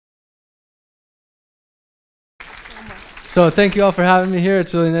So thank you all for having me here.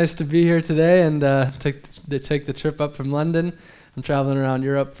 It's really nice to be here today and take the trip up from London. I'm traveling around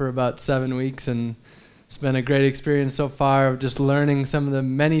Europe for about 7 weeks, and it's been a great experience so far of just learning some of the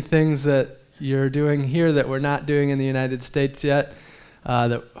many things that you're doing here that we're not doing in the United States yet,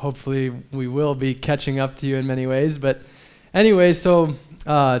 that hopefully we will be catching up to you in many ways. But anyway, so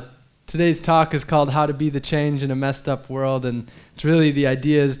today's talk is called How to Be the Change in a Messed Up World, and it's really the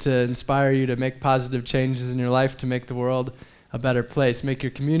idea is to inspire you to make positive changes in your life to make the world a better place, make your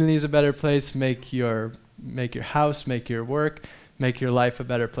communities a better place, make your house, make your work, make your life a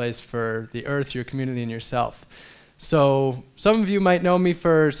better place for the earth, your community, and yourself. So some of you might know me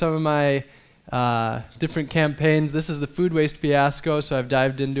for some of my different campaigns. This is the food waste fiasco, so I've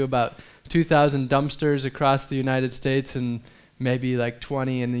dived into about 2,000 dumpsters across the United States and maybe like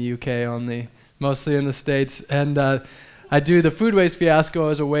 20 in the UK only, mostly in the States. And I do the food waste fiasco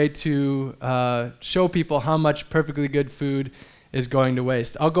as a way to show people how much perfectly good food is going to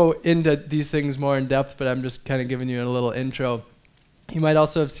waste. I'll go into these things more in depth, but I'm just kind of giving you a little intro. You might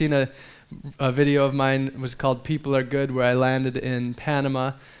also have seen a video of mine. It was called People Are Good, where I landed in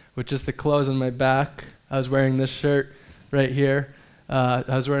Panama with just the clothes on my back. I was wearing this shirt right here. I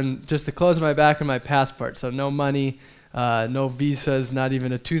was wearing just the clothes on my back and my passport, so no money, no visas, not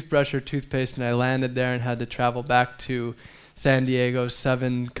even a toothbrush or toothpaste, and I landed there and had to travel back to San Diego,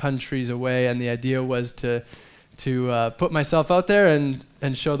 7 countries away, and the idea was to put myself out there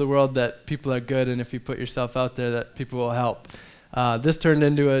and show the world that people are good, and if you put yourself out there, that people will help. This turned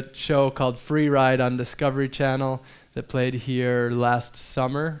into a show called Free Ride on Discovery Channel that played here last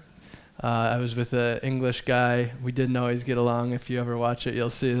summer. I was with an English guy. We didn't always get along. If you ever watch it, you'll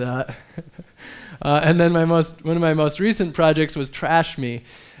see that. And then one of my most recent projects was Trash Me.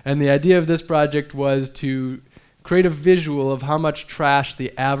 And the idea of this project was to create a visual of how much trash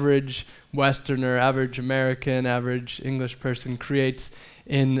the average Westerner, average American, average English person creates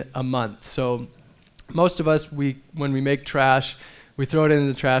in a month. So most of us, when we make trash, we throw it in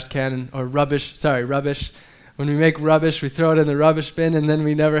the trash can, or rubbish. When we make rubbish, we throw it in the rubbish bin, and then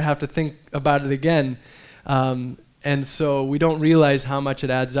we never have to think about it again. And so we don't realize how much it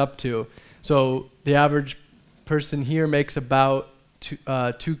adds up to. So the average person here makes about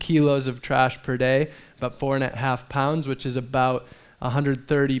 2 kilos of trash per day, about 4.5 pounds, which is about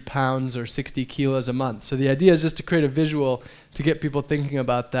 130 pounds or 60 kilos a month. So the idea is just to create a visual to get people thinking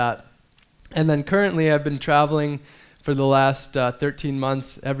about that. And then currently I've been traveling for the last 13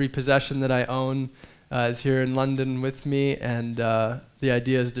 months. Every possession that I own is here in London with me, and the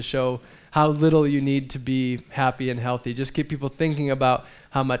idea is to show how little you need to be happy and healthy. Just get people thinking about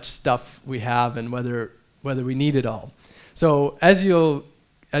how much stuff we have and whether we need it all. So as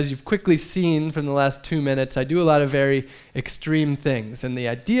you've quickly seen from the last 2 minutes, I do a lot of very extreme things, and the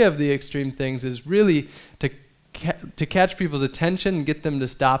idea of the extreme things is really to catch people's attention and get them to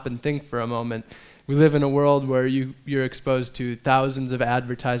stop and think for a moment. We live in a world where you're exposed to thousands of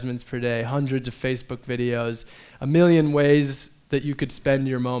advertisements per day, hundreds of Facebook videos, a million ways that you could spend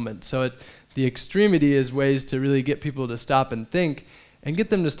your moment. So the extremity is ways to really get people to stop and think, and get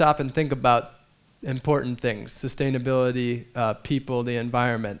them to stop and think about important things, sustainability, people, the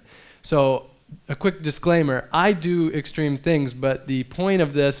environment. So a quick disclaimer, I do extreme things, but the point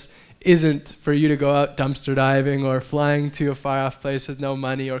of this isn't for you to go out dumpster diving or flying to a far-off place with no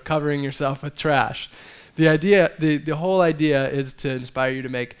money or covering yourself with trash. The whole idea is to inspire you to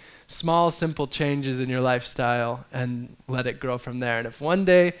make small, simple changes in your lifestyle and let it grow from there. And if one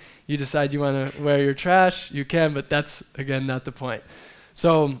day you decide you want to wear your trash, you can, but that's, again, not the point.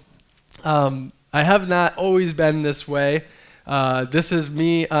 So I have not always been this way. This is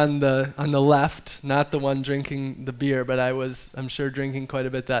me on the left, not the one drinking the beer, but I'm sure drinking quite a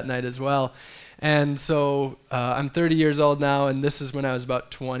bit that night as well. And so I'm 30 years old now, and this is when I was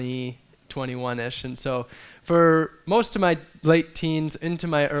about 20, 21-ish. And so for most of my late teens into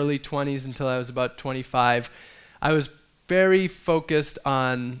my early 20s until I was about 25, I was very focused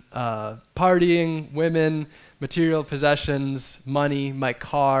on partying, women, material possessions, money, my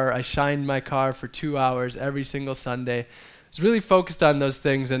car. I shined my car for 2 hours every single Sunday. I was really focused on those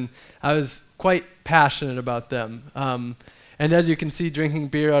things, and I was quite passionate about them. And as you can see, drinking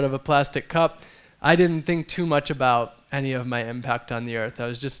beer out of a plastic cup, I didn't think too much about any of my impact on the earth. I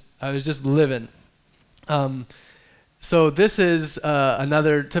was just living. So this is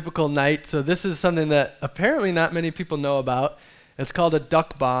another typical night. So this is something that apparently not many people know about. It's called a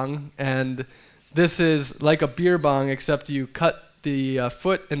duck bong, and this is like a beer bong, except you cut the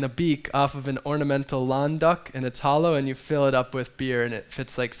foot and the beak off of an ornamental lawn duck, and it's hollow, and you fill it up with beer, and it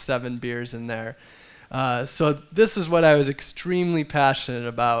fits like 7 beers in there. So this is what I was extremely passionate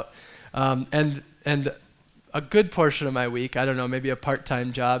about. And a good portion of my week, I don't know, maybe a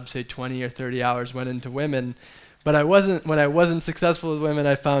part-time job, say 20 or 30 hours went into women. But when I wasn't successful with women,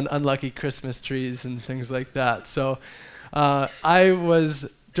 I found unlucky Christmas trees and things like that. So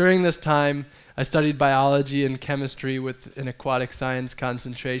during this time, I studied biology and chemistry with an aquatic science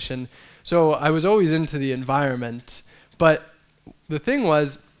concentration. So I was always into the environment. But the thing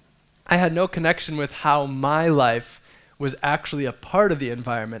was, I had no connection with how my life was actually a part of the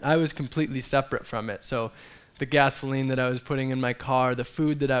environment. I was completely separate from it. So the gasoline that I was putting in my car, the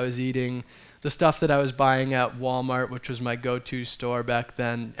food that I was eating, the stuff that I was buying at Walmart, which was my go-to store back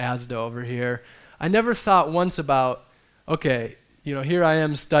then, Asda over here. I never thought once about, okay, here I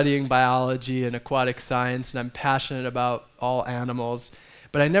am studying biology and aquatic science, and I'm passionate about all animals,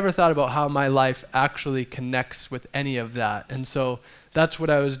 but I never thought about how my life actually connects with any of that. And so that's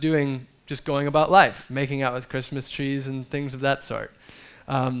what I was doing, just going about life, making out with Christmas trees and things of that sort.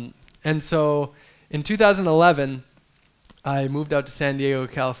 And so in 2011, I moved out to San Diego,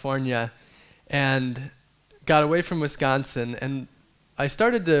 California, and got away from Wisconsin, and I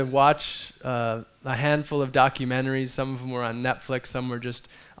started to watch a handful of documentaries. Some of them were on Netflix, some were just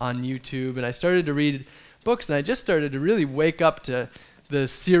on YouTube, and I started to read books, and I just started to really wake up to the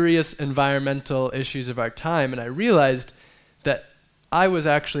serious environmental issues of our time, and I realized that I was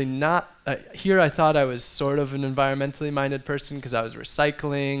actually not, here I thought I was sort of an environmentally minded person because I was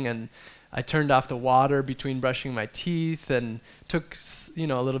recycling, and I turned off the water between brushing my teeth and took, a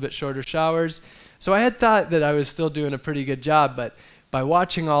little bit shorter showers. So I had thought that I was still doing a pretty good job, but by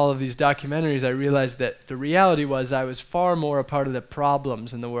watching all of these documentaries, I realized that the reality was I was far more a part of the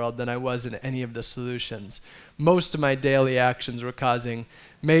problems in the world than I was in any of the solutions. Most of my daily actions were causing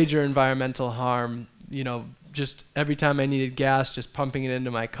major environmental harm, just every time I needed gas, just pumping it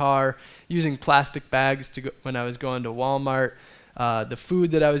into my car, using plastic bags when I was going to Walmart, the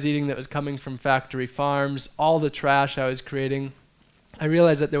food that I was eating that was coming from factory farms, all the trash I was creating. I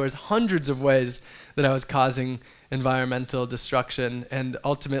realized that there was hundreds of ways that I was causing environmental destruction and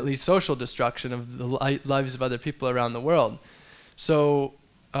ultimately social destruction of the lives of other people around the world. So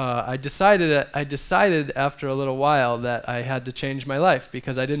I decided after a little while that I had to change my life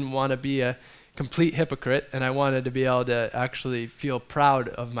because I didn't want to be a complete hypocrite, and I wanted to be able to actually feel proud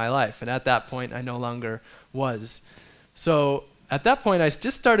of my life. And at that point, I no longer was. So at that point, I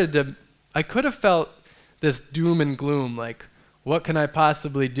just I could have felt this doom and gloom, like, what can I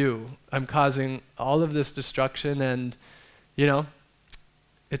possibly do? I'm causing all of this destruction, and,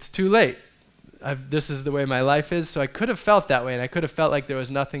 it's too late. This is the way my life is, so I could have felt that way, and I could have felt like there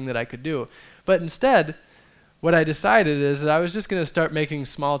was nothing that I could do. But instead, what I decided is that I was just going to start making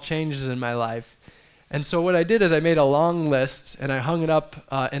small changes in my life. And so what I did is I made a long list, and I hung it up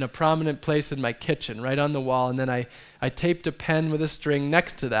in a prominent place in my kitchen, right on the wall, and then I taped a pen with a string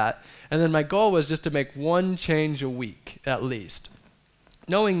next to that. And then my goal was just to make one change a week, at least.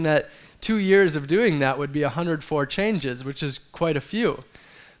 Knowing that 2 years of doing that would be 104 changes, which is quite a few.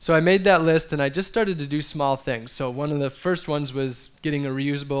 So I made that list, and I just started to do small things. So one of the first ones was getting a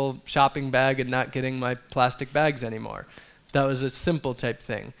reusable shopping bag and not getting my plastic bags anymore. That was a simple type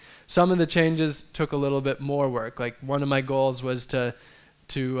thing. Some of the changes took a little bit more work. Like one of my goals was to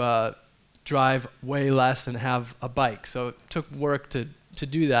drive way less and have a bike. So it took work to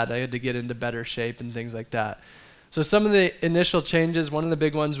do that. I had to get into better shape and things like that. So some of the initial changes, one of the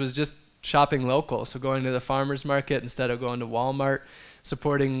big ones was just shopping local. So going to the farmer's market instead of going to Walmart,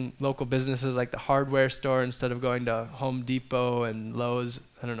 supporting local businesses like the hardware store instead of going to Home Depot and Lowe's.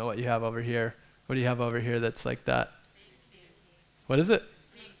 I don't know what you have over here. What do you have over here that's like that? What is it?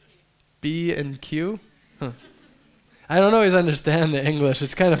 B and Q? Huh. I don't always understand the English.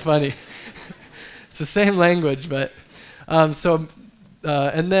 It's kind of funny. It's the same language, but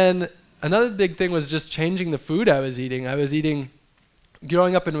and then another big thing was just changing the food I was eating.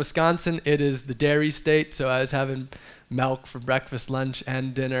 Growing up in Wisconsin, it is the dairy state, so I was having milk for breakfast, lunch,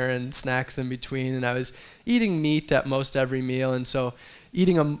 and dinner, and snacks in between, and I was eating meat at most every meal, and so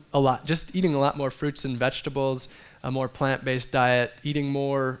eating a lot more fruits and vegetables, a more plant-based diet, eating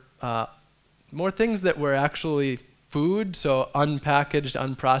more things that were actually food, so unpackaged,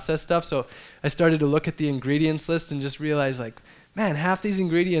 unprocessed stuff. So I started to look at the ingredients list and just realize, like, man, half these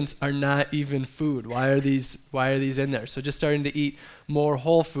ingredients are not even food. Why are these in there? So just starting to eat more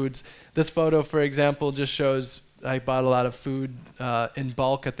whole foods. This photo, for example, just shows I bought a lot of food in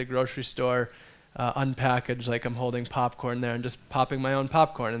bulk at the grocery store, unpackaged, like I'm holding popcorn there and just popping my own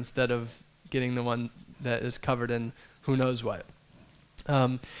popcorn instead of getting the one that is covered in who knows what.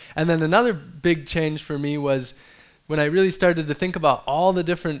 And then another big change for me was when I really started to think about all the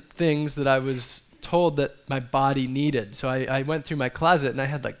different things that I was told that my body needed. So I went through my closet and I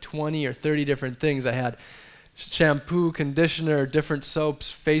had like 20 or 30 different things. I had shampoo, conditioner, different soaps,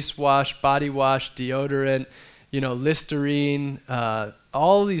 face wash, body wash, deodorant, Listerine,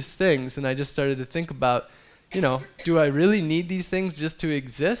 all these things. And I just started to think about, do I really need these things just to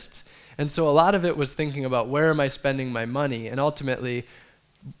exist? And so a lot of it was thinking about where am I spending my money? And ultimately,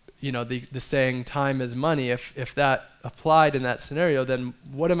 the saying time is money, if that applied in that scenario, then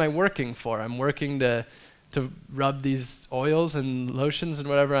what am I working for? I'm working to rub these oils and lotions and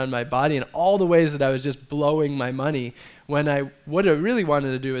whatever on my body, and all the ways that I was just blowing my money, when what I really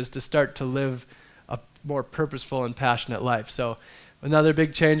wanted to do is to start to live a more purposeful and passionate life. So another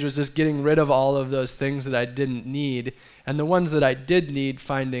big change was just getting rid of all of those things that I didn't need, and the ones that I did need,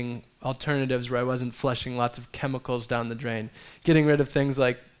 finding alternatives where I wasn't flushing lots of chemicals down the drain, getting rid of things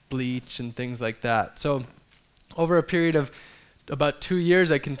like bleach and things like that. So over a period of about 2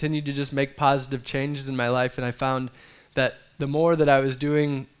 years, I continued to just make positive changes in my life, and I found that the more that I was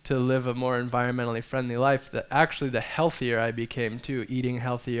doing to live a more environmentally friendly life, that actually the healthier I became too, eating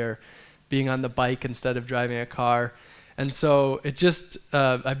healthier, being on the bike instead of driving a car. And so it just,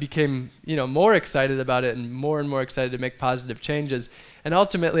 I became, more excited about it and more excited to make positive changes. And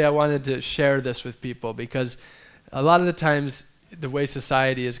ultimately, I wanted to share this with people, because a lot of the times, the way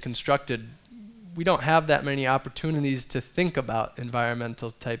society is constructed, we don't have that many opportunities to think about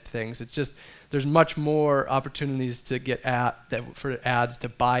environmental type things. It's just, there's much more opportunities to get for ads to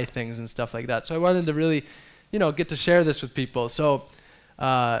buy things and stuff like that. So I wanted to really, get to share this with people. So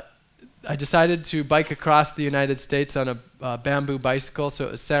I decided to bike across the United States on a bamboo bicycle. So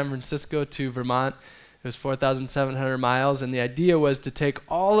it was San Francisco to Vermont. It was 4,700 miles. And the idea was to take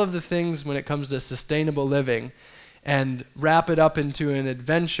all of the things when it comes to sustainable living and wrap it up into an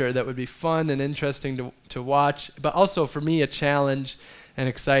adventure that would be fun and interesting to watch, but also for me a challenge and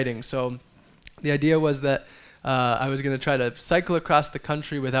exciting. So the idea was that I was going to try to cycle across the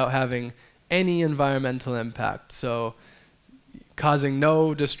country without having any environmental impact, so causing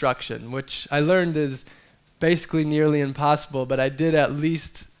no destruction, which I learned is basically nearly impossible, but I did at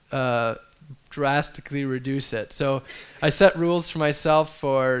least drastically reduce it. So I set rules for myself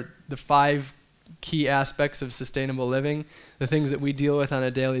for the 5 key aspects of sustainable living, the things that we deal with on a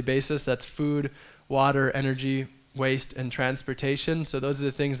daily basis. That's food, water, energy, waste, and transportation. So those are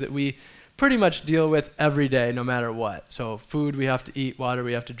the things that we pretty much deal with every day, no matter what. So food we have to eat, water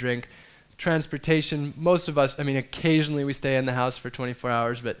we have to drink. Transportation, most of us, occasionally we stay in the house for 24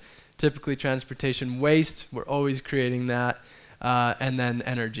 hours, but typically transportation. Waste, we're always creating that. And then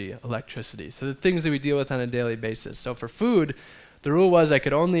energy, electricity. So the things that we deal with on a daily basis. So for food, the rule was I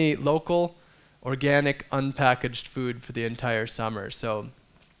could only eat local, organic, unpackaged food for the entire summer. So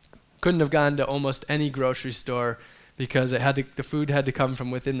couldn't have gone to almost any grocery store, because the food had to come from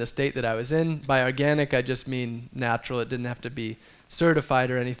within the state that I was in. By organic, I just mean natural. It didn't have to be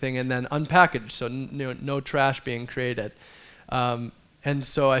certified or anything. And then unpackaged, so no trash being created. And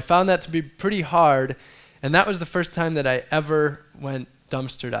so I found that to be pretty hard. And that was the first time that I ever went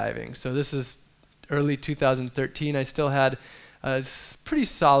dumpster diving. So this is early 2013. I still had a pretty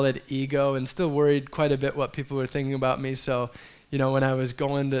solid ego and still worried quite a bit what people were thinking about me. So, when I was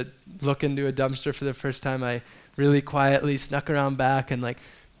going to look into a dumpster for the first time, I really quietly snuck around back and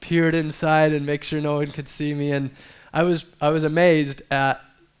peered inside and make sure no one could see me. And I was amazed at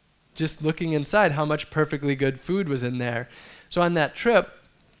just looking inside how much perfectly good food was in there. So on that trip,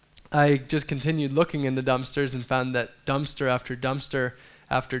 I just continued looking into dumpsters and found that dumpster after dumpster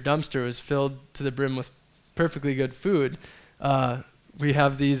after dumpster was filled to the brim with perfectly good food. We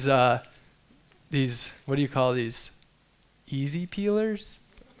have these, what do you call these? Easy peelers?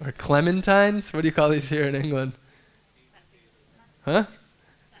 Or clementines? What do you call these here in England? Huh?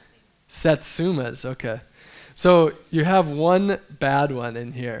 Satsumas, okay. So you have one bad one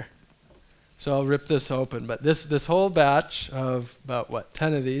in here. So I'll rip this open, but this whole batch of about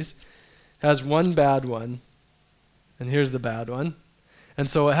 10 of these has one bad one, and here's the bad one. And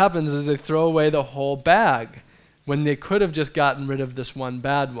so what happens is they throw away the whole bag when they could have just gotten rid of this one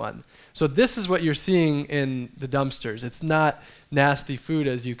bad one. So this is what you're seeing in the dumpsters. It's not nasty food,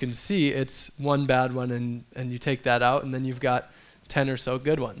 as you can see. It's one bad one, and you take that out, and then you've got 10 or so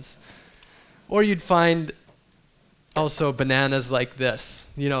good ones. Or you'd find also bananas like this.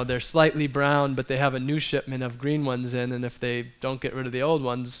 They're slightly brown, but they have a new shipment of green ones in, and if they don't get rid of the old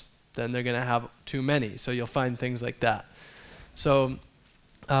ones, then they're going to have too many. So you'll find things like that. So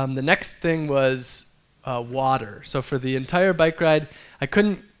the next thing was water. So for the entire bike ride, I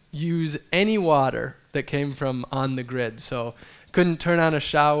couldn't use any water that came from on the grid. So couldn't turn on a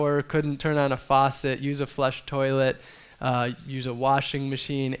shower, couldn't turn on a faucet, use a flush toilet, use a washing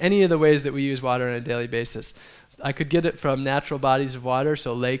machine, any of the ways that we use water on a daily basis. I could get it from natural bodies of water,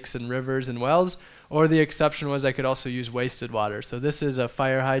 so lakes and rivers and wells, or the exception was I could also use wasted water. So this is a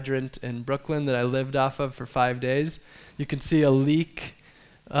fire hydrant in Brooklyn that I lived off of for 5 days. You can see a leak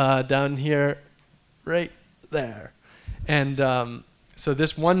down here, right there. And so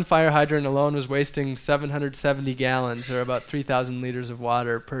this one fire hydrant alone was wasting 770 gallons, or about 3,000 liters of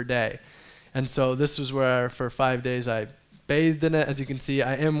water per day. And so this was where for 5 days I bathed in it. As you can see,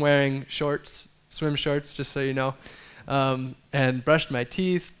 I am wearing shorts, swim shorts, just so you know, and brushed my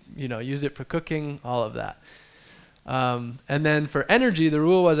teeth, used it for cooking, all of that. And then for energy, the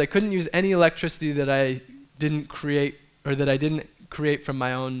rule was I couldn't use any electricity that I didn't create, or that I didn't create from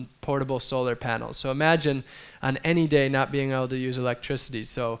my own portable solar panels. So imagine on any day not being able to use electricity.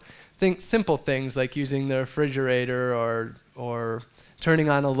 So think simple things like using the refrigerator, or turning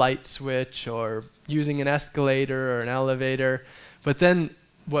on a light switch, or using an escalator or an elevator. But then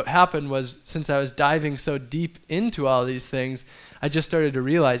what happened was, since I was diving so deep into all these things, I just started to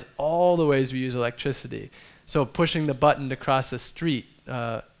realize all the ways we use electricity. So pushing the button to cross a street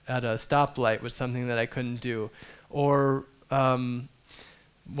at a stoplight was something that I couldn't do. Or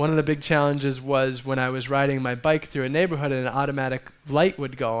one of the big challenges was when I was riding my bike through a neighborhood and an automatic light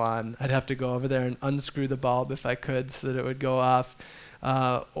would go on. I'd have to go over there and unscrew the bulb if I could so that it would go off.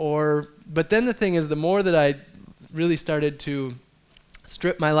 But then the thing is, the more that I really started to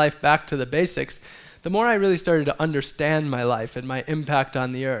strip my life back to the basics, the more I really started to understand my life and my impact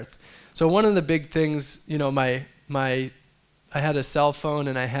on the earth. So one of the big things, I had a cell phone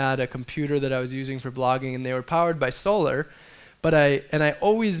and I had a computer that I was using for blogging, and they were powered by solar, but I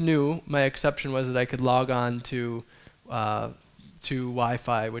always knew my exception was that I could log on to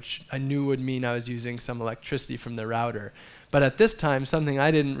Wi-Fi, which I knew would mean I was using some electricity from the router. But at this time, something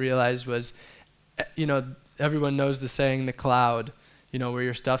I didn't realize was, everyone knows the saying, the cloud, where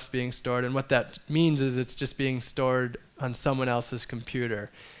your stuff's being stored. And what that means is it's just being stored on someone else's computer.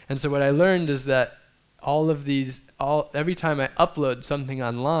 And so what I learned is that every time I upload something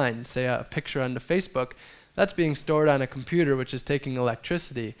online, say a picture onto Facebook, that's being stored on a computer, which is taking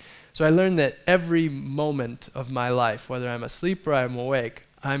electricity. So I learned that every moment of my life, whether I'm asleep or I'm awake,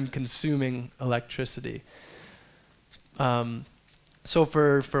 I'm consuming electricity. So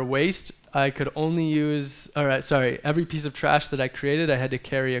for waste, I could only use, every piece of trash that I created, I had to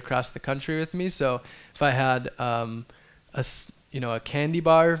carry across the country with me. So if I had a candy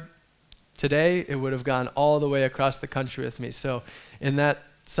bar today, it would have gone all the way across the country with me. So in that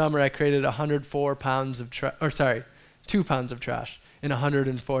summer, I created 104 pounds of 2 pounds of trash in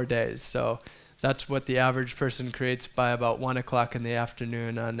 104 days. So that's what the average person creates by about 1 o'clock in the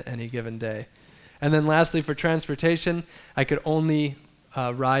afternoon on any given day. And then lastly, for transportation, I could only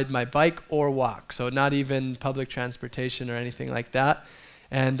ride my bike or walk, so not even public transportation or anything like that.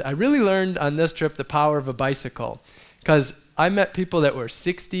 And I really learned on this trip the power of a bicycle, because I met people that were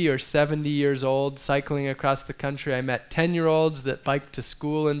 60 or 70 years old cycling across the country. I met 10-year-olds that biked to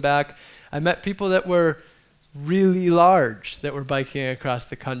school and back. I met people that were really large that were biking across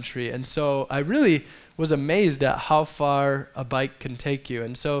the country. And so I really was amazed at how far a bike can take you.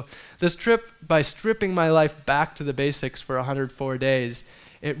 And so this trip, by stripping my life back to the basics for 104 days,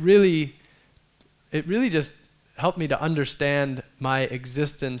 it really just helped me to understand my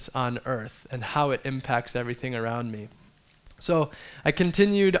existence on Earth and how it impacts everything around me. So I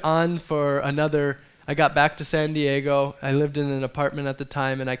continued on for I got back to San Diego. I lived in an apartment at the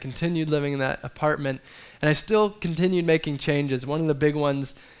time, and I continued living in that apartment. And I still continued making changes. One of the big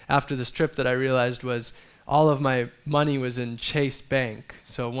ones after this trip that I realized was all of my money was in Chase Bank,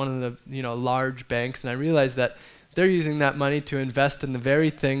 so one of the large banks. And I realized that they're using that money to invest in the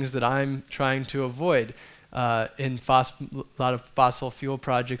very things that I'm trying to avoid, in a lot of fossil fuel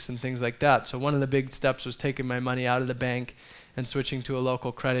projects and things like that. So one of the big steps was taking my money out of the bank and switching to a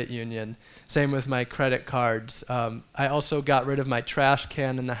local credit union. Same with my credit cards. I also got rid of my trash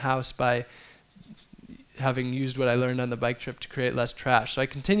can in the house by having used what I learned on the bike trip to create less trash. So I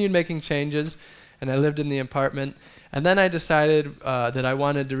continued making changes, and I lived in the apartment. And then I decided that I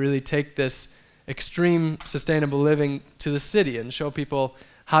wanted to really take this extreme sustainable living to the city and show people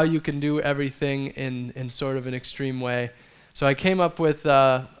how you can do everything in sort of an extreme way. So I came up with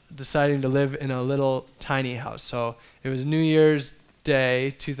deciding to live in a little tiny house. So it was New Year's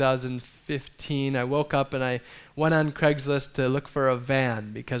Day, 2015. I woke up and I went on Craigslist to look for a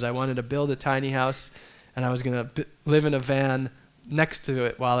van because I wanted to build a tiny house, and I was going to live in a van next to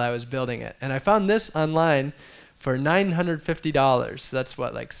it while I was building it. And I found this online for $950. That's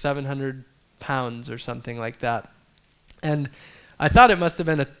what, like 700 pounds or something like that. And I thought it must have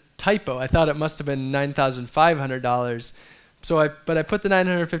been a typo. I thought it must have been $9,500. but I put the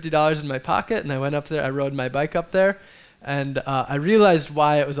 $950 in my pocket, and I went up there. I rode my bike up there, and I realized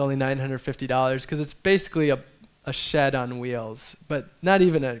why it was only $950, because it's basically a shed on wheels, but not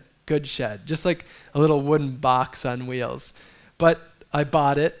even a good shed, just like a little wooden box on wheels. But I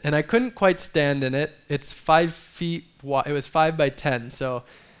bought it, and I couldn't quite stand in it. It's 5 feet wide. It was 5 by 10, so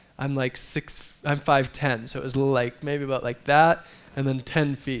I'm like 6. I'm 5'10", so it was like maybe about like that, and then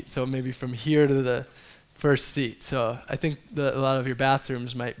 10 feet, so maybe from here to the first seat. So I think a lot of your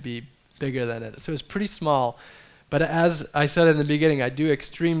bathrooms might be bigger than it. So it was pretty small. But as I said in the beginning, I do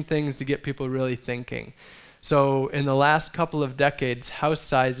extreme things to get people really thinking. So in the last couple of decades, house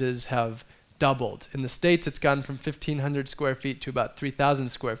sizes have doubled. In the States, it's gone from 1,500 square feet to about 3,000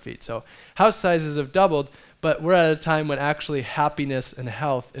 square feet. So house sizes have doubled, but we're at a time when actually happiness and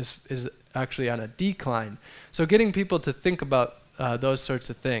health is actually on a decline. So getting people to think about those sorts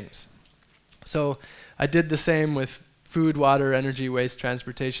of things. So I did the same with food, water, energy, waste,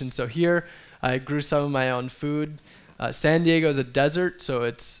 transportation. So here I grew some of my own food. San Diego is a desert, so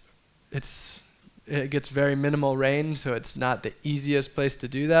it gets very minimal rain, so it's not the easiest place to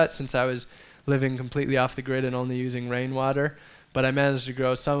do that, since I was living completely off the grid and only using rainwater. But I managed to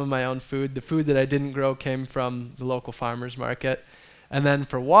grow some of my own food. The food that I didn't grow came from the local farmers market. And then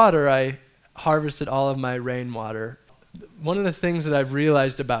for water, I harvested all of my rainwater. One of the things that I've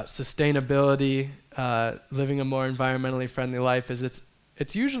realized about sustainability, living a more environmentally friendly life, is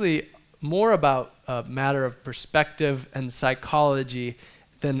it's usually more about a matter of perspective and psychology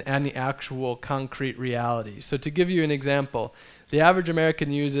than any actual concrete reality. So to give you an example, the average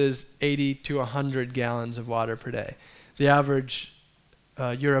American uses 80 to 100 gallons of water per day. The average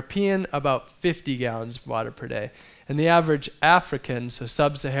European, about 50 gallons of water per day. And the average African, so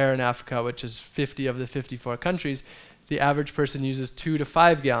sub-Saharan Africa, which is 50 of the 54 countries, the average person uses 2 to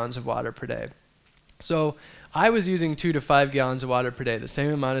 5 gallons of water per day. So I was using 2 to 5 gallons of water per day, the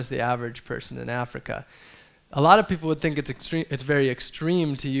same amount as the average person in Africa. A lot of people would think it's very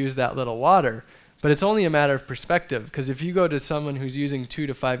extreme to use that little water, but it's only a matter of perspective, because if you go to someone who's using 2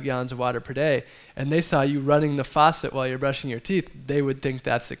 to 5 gallons of water per day and they saw you running the faucet while you're brushing your teeth, they would think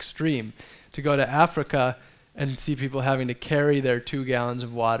that's extreme. To go to Africa and see people having to carry their 2 gallons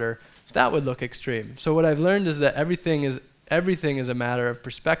of water, that would look extreme. So what I've learned is that everything is a matter of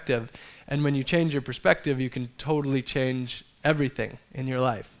perspective, and when you change your perspective, you can totally change everything in your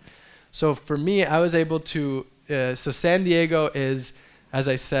life. So for me, I was able to, so San Diego is, as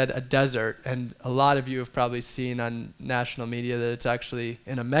I said, a desert, and a lot of you have probably seen on national media that it's actually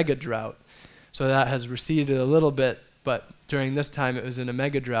in a mega drought. So that has receded a little bit, but during this time it was in a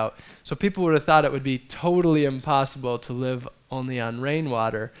mega drought. So people would have thought it would be totally impossible to live only on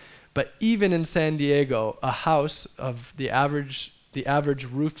rainwater. But even in San Diego, a house of the average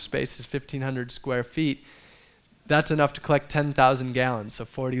roof space is 1,500 square feet. That's enough to collect 10,000 gallons, so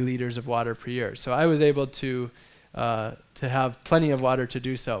 40 liters of water per year. So I was able to have plenty of water to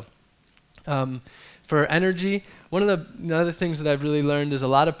do so. For energy, one of the other things that I've really learned is a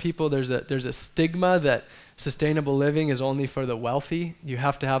lot of people, there's a stigma that sustainable living is only for the wealthy. You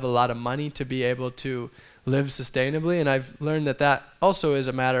have to have a lot of money to be able to live sustainably, and I've learned that that also is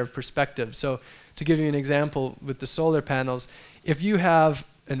a matter of perspective. So to give you an example with the solar panels, if you have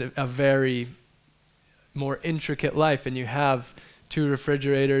a very more intricate life and you have 2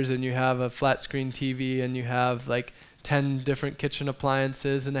 refrigerators and you have a flat screen TV and you have like 10 different kitchen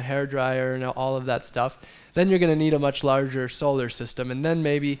appliances and a hairdryer and all of that stuff, then you're going to need a much larger solar system, and then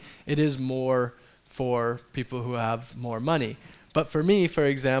maybe it is more for people who have more money. But for me, for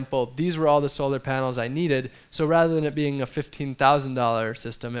example, these were all the solar panels I needed, so rather than it being a $15,000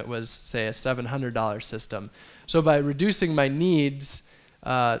 system, it was, say, a $700 system. So by reducing my needs,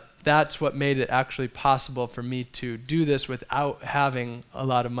 that's what made it actually possible for me to do this without having a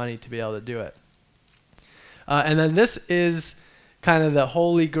lot of money to be able to do it. And then this is kind of the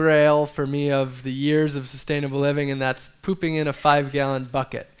holy grail for me of the years of sustainable living, and that's pooping in a 5-gallon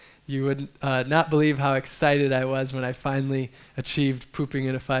bucket. You would not believe how excited I was when I finally achieved pooping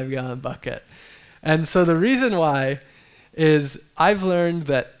in a 5-gallon bucket. And so the reason why is I've learned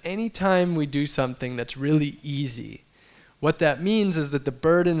that anytime we do something that's really easy, what that means is that the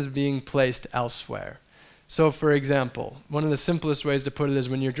burden is being placed elsewhere. So for example, one of the simplest ways to put it is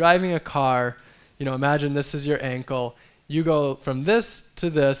when you're driving a car, imagine this is your ankle. You go from this to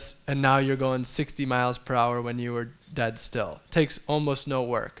this, and now you're going 60 miles per hour when you were dead still. It takes almost no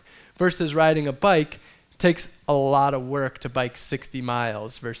work. Versus riding a bike, it takes a lot of work to bike 60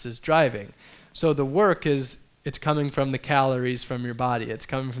 miles versus driving. So the work it's coming from the calories from your body. It's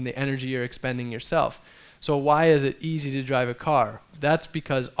coming from the energy you're expending yourself. So why is it easy to drive a car? That's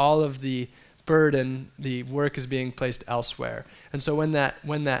because all of the burden, the work is being placed elsewhere. And so when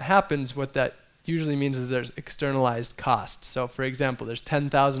that happens, what that usually means is there's externalized costs. So for example, there's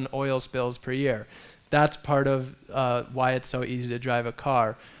 10,000 oil spills per year. That's part of why it's so easy to drive a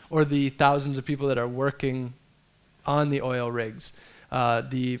car. Or the thousands of people that are working on the oil rigs,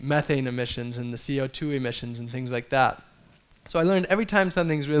 the methane emissions and the CO2 emissions and things like that. So I learned every time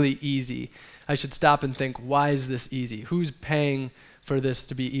something's really easy, I should stop and think, why is this easy? Who's paying for this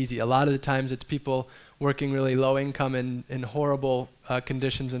to be easy? A lot of the times it's people working really low income in horrible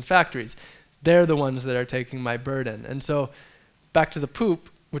conditions in factories. They're the ones that are taking my burden. And so back to the poop,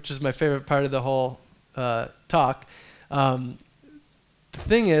 which is my favorite part of the whole talk. The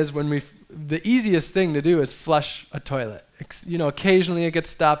thing is, the easiest thing to do is flush a toilet. Occasionally it gets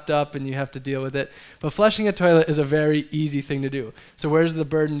stopped up and you have to deal with it. But flushing a toilet is a very easy thing to do. So where's the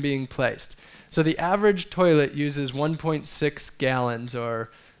burden being placed? So the average toilet uses 1.6 gallons, or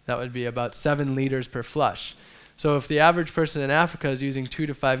that would be about 7 liters per flush. So if the average person in Africa is using 2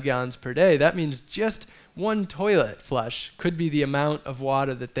 to 5 gallons per day, that means just one toilet flush could be the amount of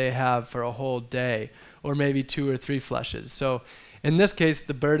water that they have for a whole day, or maybe 2 or 3 flushes. So in this case,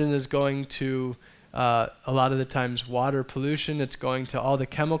 the burden is going to a lot of the times water pollution. It's going to all the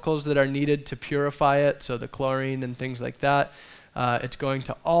chemicals that are needed to purify it, so the chlorine and things like that. It's going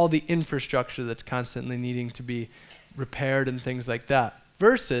to all the infrastructure that's constantly needing to be repaired and things like that.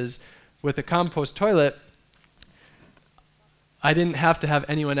 Versus with a compost toilet, I didn't have to have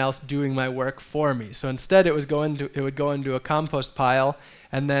anyone else doing my work for me. So instead it would go into a compost pile.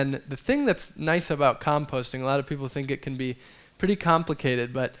 And then the thing that's nice about composting, a lot of people think it can be pretty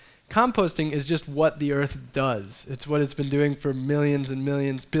complicated, but composting is just what the earth does. It's what it's been doing for millions and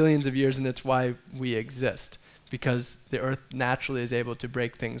millions, billions of years, and it's why we exist, because the earth naturally is able to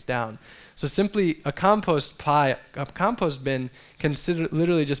break things down. So simply a compost bin can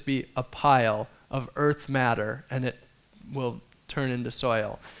literally just be a pile of earth matter, and it will turn into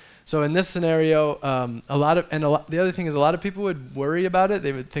soil. So in this scenario, the other thing is a lot of people would worry about it.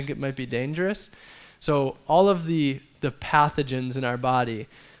 They would think it might be dangerous. So all of the pathogens in our body,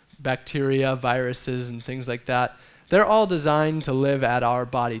 bacteria, viruses, and things like that, they're all designed to live at our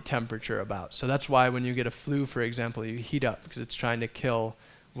body temperature about. So that's why when you get a flu, for example, you heat up because it's trying to kill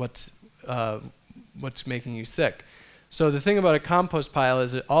what's making you sick. So the thing about a compost pile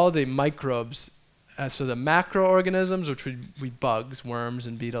is that all the microbes, so the macroorganisms, which would be bugs, worms,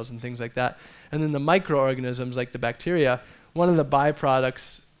 and beetles, and things like that, and then the microorganisms like the bacteria, one of the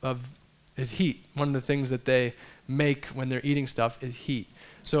byproducts is heat. One of the things that they make when they're eating stuff is heat.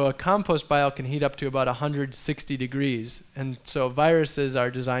 So a compost pile can heat up to about 160 degrees. And so viruses are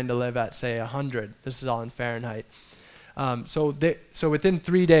designed to live at, say, 100. This is all in Fahrenheit. So within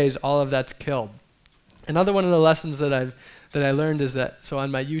 3 days, all of that's killed. Another one of the lessons that I learned is that, so on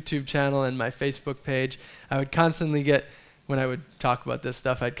my YouTube channel and my Facebook page, I would constantly get, when I would talk about this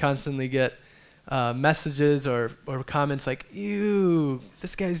stuff, I'd constantly get messages or comments like, ew,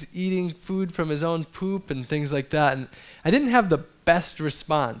 this guy's eating food from his own poop and things like that. And I didn't have the best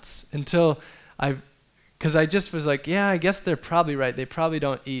response until because I just was like, yeah, I guess they're probably right. They probably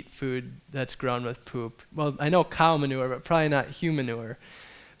don't eat food that's grown with poop. Well, I know cow manure, but probably not human manure.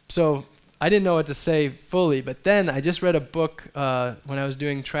 So I didn't know what to say fully, but then I just read a book when I was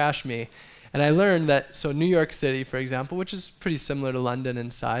doing Trash Me, and I learned that, so New York City, for example, which is pretty similar to London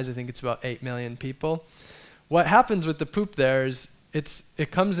in size, I think it's about 8 million people. What happens with the poop there is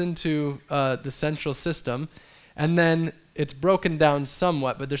it comes into the central system, and then it's broken down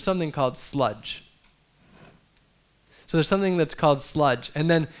somewhat, but there's something called sludge. So there's something that's called sludge, and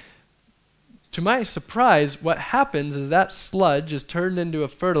then to my surprise, what happens is that sludge is turned into a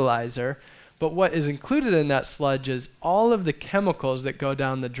fertilizer, but what is included in that sludge is all of the chemicals that go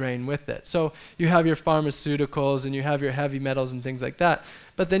down the drain with it. So you have your pharmaceuticals and you have your heavy metals and things like that,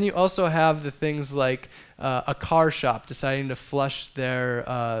 but then you also have the things like a car shop deciding to flush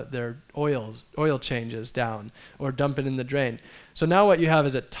their oil changes down or dump it in the drain. So now what you have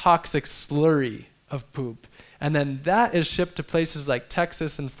is a toxic slurry of poop. And then that is shipped to places like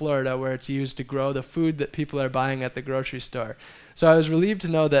Texas and Florida, where it's used to grow the food that people are buying at the grocery store. So I was relieved to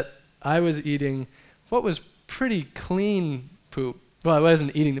know that I was eating what was pretty clean poop. Well, I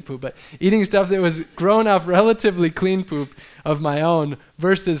wasn't eating the poop, but eating stuff that was grown off relatively clean poop of my own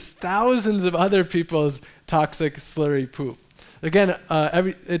versus thousands of other people's toxic slurry poop. Again,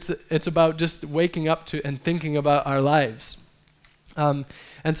 it's about just waking up to and thinking about our lives. And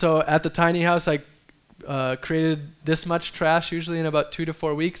so at the tiny house, I created this much trash usually in about 2 to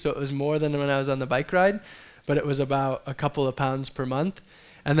 4 weeks, so it was more than when I was on the bike ride, but it was about a couple of pounds per month.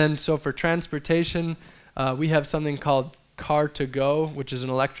 And then so for transportation, we have something called Car2Go, which is an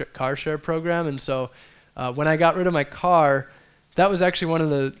electric car share program. And so when I got rid of my car, that was actually one of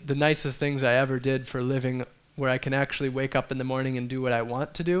the nicest things I ever did for living, where I can actually wake up in the morning and do what I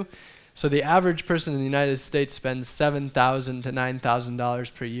want to do. So the average person in the United States spends $7,000 to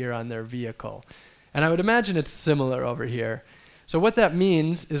 $9,000 per year on their vehicle. And I would imagine it's similar over here. So what that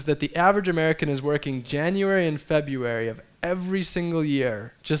means is that the average American is working January and February of every single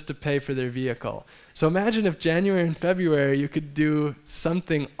year just to pay for their vehicle. So imagine if January and February you could do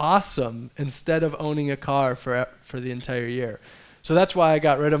something awesome instead of owning a car for the entire year. So that's why I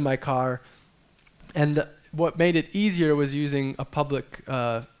got rid of my car. And what made it easier was using a public,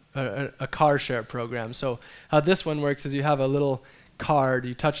 a car share program. So how this one works is you have a little card,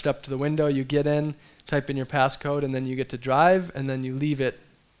 you touch it up to the window, you get in, type in your passcode, and then you get to drive, and then you leave it.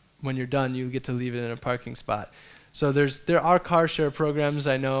 When you're done, you get to leave it in a parking spot. So there are car share programs,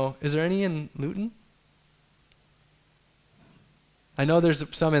 I know. Is there any in Luton? I know there's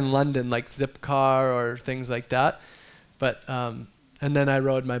some in London, like Zipcar or things like that. But and then I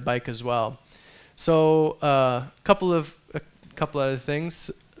rode my bike as well. So a couple other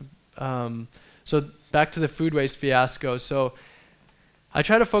things. So back to the food waste fiasco. So I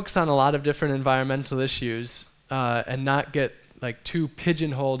try to focus on a lot of different environmental issues and not get like too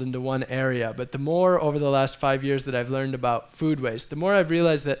pigeonholed into one area. But the more over the last 5 years that I've learned about food waste, the more I've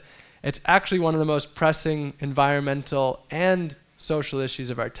realized that it's actually one of the most pressing environmental and social issues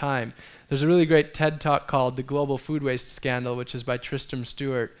of our time. There's a really great TED Talk called The Global Food Waste Scandal, which is by Tristram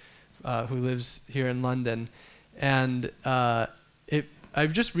Stewart, who lives here in London. And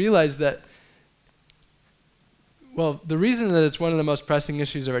I've just realized that, well, the reason that it's one of the most pressing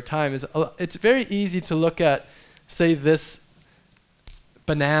issues of our time is it's very easy to look at, say, this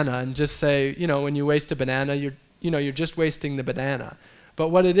banana and just say, you know, when you waste a banana, you're just wasting the banana. But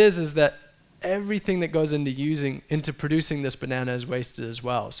what it is that everything that goes into producing this banana is wasted as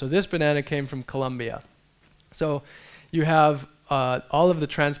well. So this banana came from Colombia. So you have all of the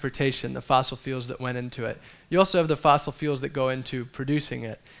transportation, the fossil fuels that went into it. You also have the fossil fuels that go into producing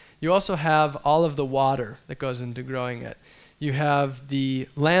it. You also have all of the water that goes into growing it. You have the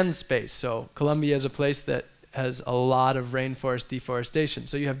land space. So Colombia is a place that has a lot of rainforest deforestation.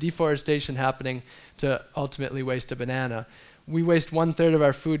 So you have deforestation happening to ultimately waste a banana. We waste 1/3 of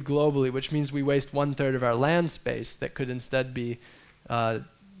our food globally, which means we waste 1/3 of our land space that could instead be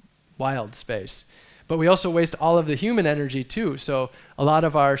wild space. But we also waste all of the human energy too. So a lot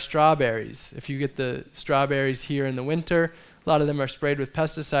of our strawberries, if you get the strawberries here in the winter, a lot of them are sprayed with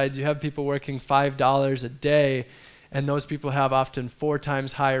pesticides. You have people working $5 a day, and those people have often 4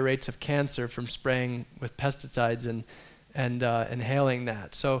 times higher rates of cancer from spraying with pesticides and inhaling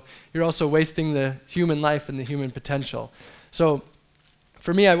that. So you're also wasting the human life and the human potential. So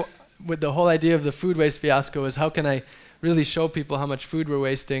for me, with the whole idea of the food waste fiasco is how can I really show people how much food we're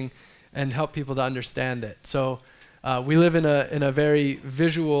wasting and help people to understand it. So we live in a very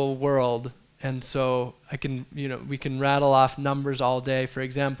visual world, and so we can rattle off numbers all day. For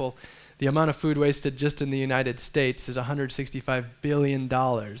example, the amount of food wasted just in the United States is $165 billion,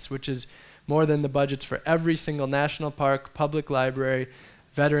 which is more than the budgets for every single national park, public library,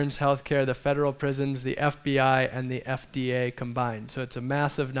 veterans healthcare, the federal prisons, the FBI, and the FDA combined. So it's a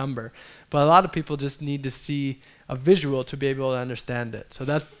massive number. But a lot of people just need to see a visual to be able to understand it. So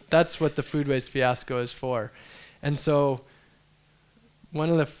that's what the food waste fiasco is for. And so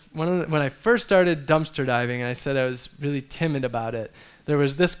when I first started dumpster diving, and I said I was really timid about it, there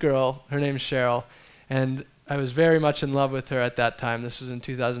was this girl, her name's Cheryl, and I was very much in love with her at that time. This was in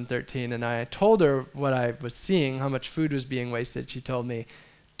 2013, and I told her what I was seeing, how much food was being wasted. She told me,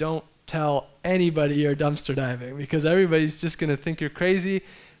 don't tell anybody you're dumpster diving, because everybody's just going to think you're crazy.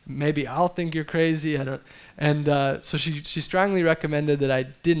 Maybe I'll think you're crazy. So she strongly recommended that I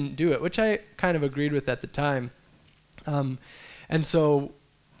didn't do it, which I kind of agreed with at the time. And so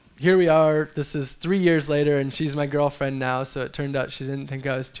here we are. This is 3 years later, and she's my girlfriend now, so it turned out she didn't think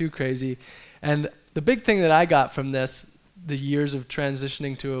I was too crazy. And the big thing that I got from this, the years of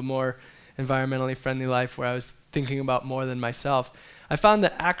transitioning to a more environmentally friendly life where I was thinking about more than myself, I found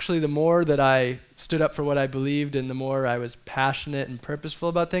that actually the more that I stood up for what I believed and the more I was passionate and purposeful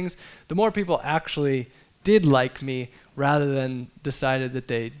about things, the more people actually did like me rather than decided that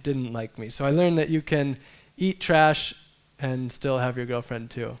they didn't like me. So I learned that you can eat trash and still have your girlfriend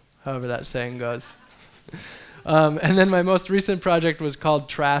too, however that saying goes. And then my most recent project was called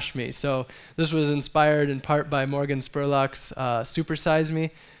Trash Me. So this was inspired in part by Morgan Spurlock's Super Size Me.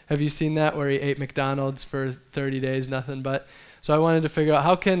 Have you seen that, where he ate McDonald's for 30 days, nothing but? So I wanted to figure out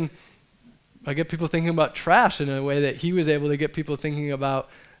how can I get people thinking about trash in a way that he was able to get people thinking about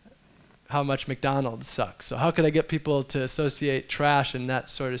how much McDonald's sucks. So how could I get people to associate trash in that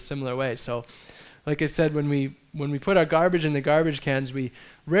sort of similar way? So like I said, when we put our garbage in the garbage cans, we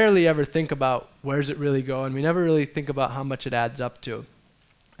rarely ever think about where's it really going. We never really think about how much it adds up to.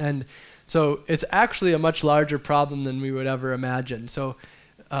 And so it's actually a much larger problem than we would ever imagine. So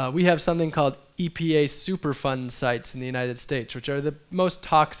we have something called EPA Superfund sites in the United States, which are the most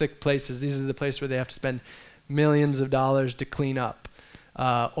toxic places. These are the places where they have to spend millions of dollars to clean up.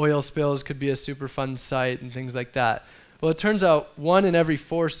 Oil spills could be a Superfund site and things like that. Well, it turns out 1 in every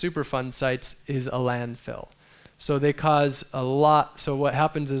 4 Superfund sites is a landfill. So they cause a lot. So what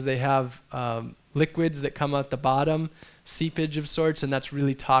happens is they have liquids that come out the bottom, seepage of sorts, and that's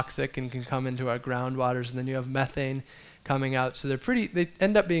really toxic and can come into our groundwaters. And then you have methane coming out. So they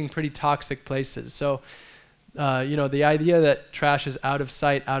end up being pretty toxic places. So the idea that trash is out of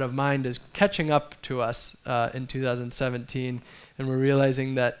sight, out of mind is catching up to us in 2017. And we're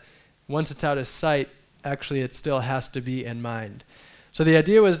realizing that once it's out of sight, actually it still has to be in mind. So the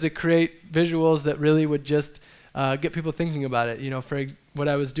idea was to create visuals that really would just get people thinking about it. What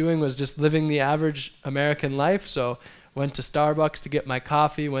I was doing was just living the average American life. So went to Starbucks to get my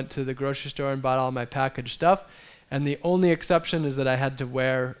coffee, went to the grocery store and bought all my packaged stuff. And the only exception is that I had to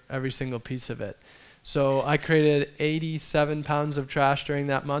wear every single piece of it. So I created 87 pounds of trash during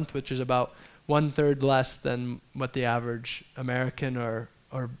that month, which is about 1/3 less than what the average American or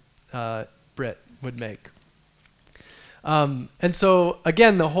Brit would make. And so,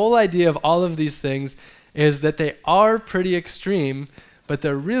 again, the whole idea of all of these things is that they are pretty extreme, but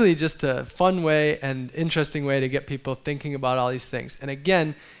they're really just a fun way and interesting way to get people thinking about all these things. And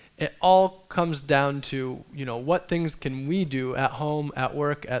again, it all comes down to, what things can we do at home, at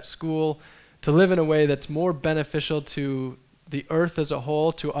work, at school, to live in a way that's more beneficial to the earth as a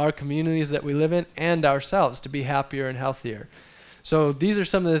whole, to our communities that we live in, and ourselves, to be happier and healthier. So these are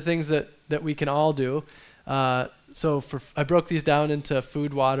some of the things that we can all do. I broke these down into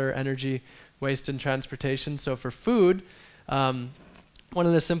food, water, energy, waste, and transportation. So for food, one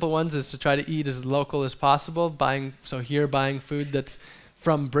of the simple ones is to try to eat as local as possible. Buying food that's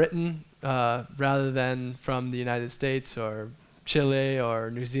from Britain rather than from the United States or Chile or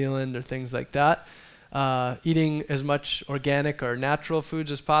New Zealand or things like that. Eating as much organic or natural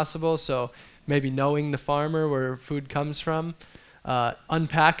foods as possible. So maybe knowing the farmer where food comes from.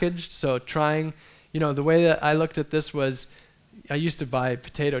 Unpackaged, so trying, the way that I looked at this was, I used to buy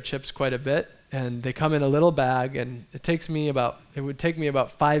potato chips quite a bit, and they come in a little bag, and it would take me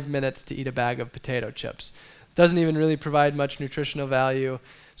about 5 minutes to eat a bag of potato chips. Doesn't even really provide much nutritional value.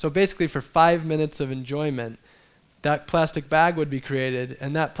 So basically for 5 minutes of enjoyment, that plastic bag would be created,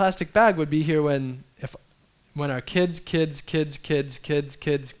 and that plastic bag would be here when our kids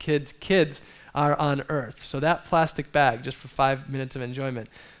are on Earth. So that plastic bag, just for 5 minutes of enjoyment.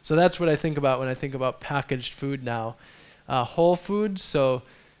 So that's what I think about when I think about packaged food now. Whole foods, so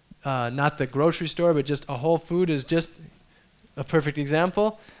not the grocery store, but just a whole food is just a perfect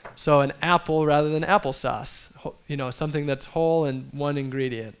example. So an apple rather than applesauce, something that's whole and one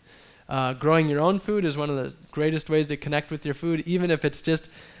ingredient. Growing your own food is one of the greatest ways to connect with your food, even if it's just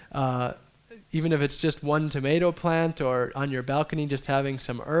one tomato plant, or on your balcony just having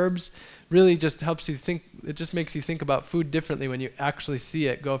some herbs. Really just helps you think, it just makes you think about food differently when you actually see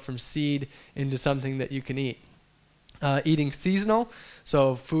it go from seed into something that you can eat. Eating seasonal,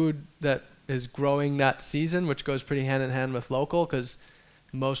 so food that is growing that season, which goes pretty hand in hand with local, because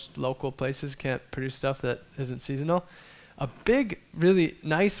most local places can't produce stuff that isn't seasonal. A big, really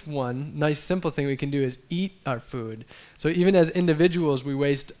nice simple thing we can do is eat our food. So even as individuals, we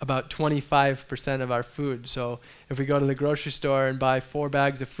waste about 25% of our food. So if we go to the grocery store and buy 4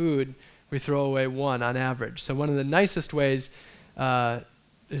 bags of food, we throw away 1 on average. So one of the nicest ways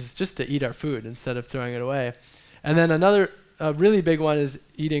is just to eat our food instead of throwing it away. And then another really big one is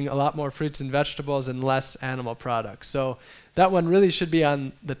eating a lot more fruits and vegetables and less animal products. So that one really should be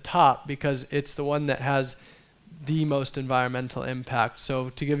on the top because it's the one that has the most environmental impact. So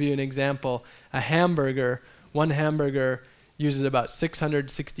to give you an example, one hamburger uses about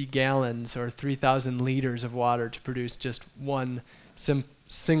 660 gallons or 3,000 liters of water to produce just one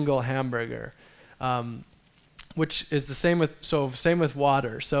single hamburger, which is the same with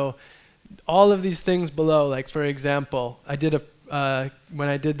water. So all of these things below, like for example, when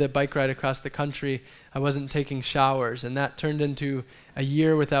I did the bike ride across the country, I wasn't taking showers, and that turned into a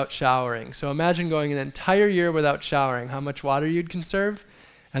year without showering. So imagine going an entire year without showering, how much water you'd conserve,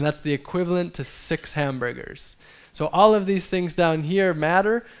 and that's the equivalent to 6 hamburgers. So all of these things down here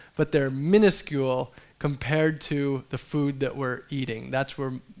matter, but they're minuscule compared to the food that we're eating. That's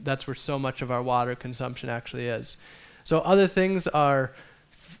where so much of our water consumption actually is. So other things are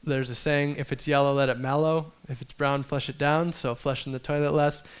there's a saying, if it's yellow, let it mellow. If it's brown, flush it down. So flushing the toilet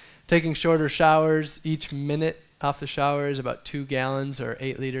less. Taking shorter showers. Each minute off the shower is about 2 gallons or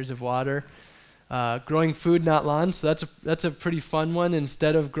 8 liters of water. Growing food, not lawns. So that's a pretty fun one.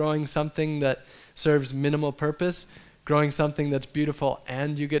 Instead of growing something that serves minimal purpose, growing something that's beautiful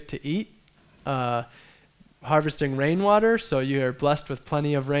and you get to eat. Harvesting rainwater. So you're blessed with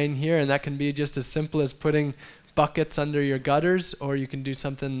plenty of rain here, and that can be just as simple as putting buckets under your gutters, or you can do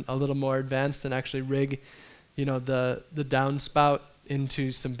something a little more advanced and actually rig, the downspout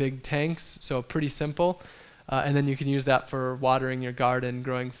into some big tanks. So pretty simple, and then you can use that for watering your garden,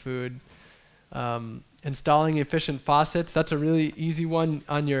 growing food. Installing efficient faucets. That's a really easy one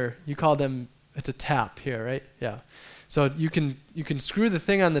on you call them. It's a tap here, right? Yeah. So you can screw the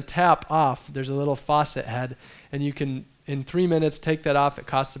thing on the tap off. There's a little faucet head, and you can, in 3 minutes, take that off. It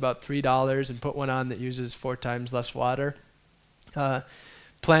costs about $3, and put one on that uses 4 times less water.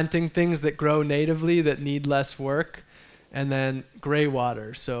 Planting things that grow natively that need less work, and then gray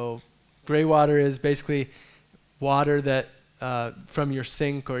water. So gray water is basically water that from your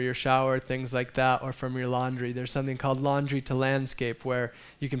sink or your shower, things like that, or from your laundry. There's something called laundry to landscape, where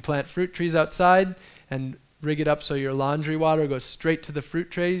you can plant fruit trees outside and rig it up so your laundry water goes straight to the fruit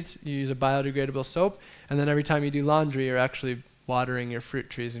trays. You use a biodegradable soap, and then every time you do laundry, you're actually watering your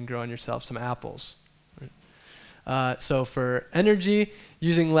fruit trees and growing yourself some apples. So for energy,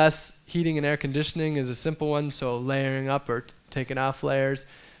 using less heating and air conditioning is a simple one, so layering up or taking off layers.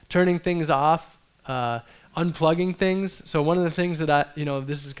 Turning things off, unplugging things. So one of the things that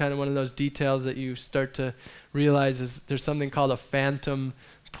this is kind of one of those details that you start to realize is there's something called a phantom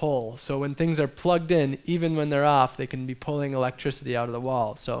pull. So when things are plugged in, even when they're off, they can be pulling electricity out of the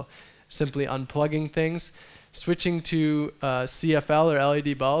wall. So simply unplugging things. Switching to CFL or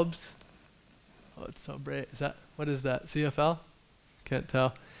LED bulbs. Oh, it's so bright. What is that? CFL? Can't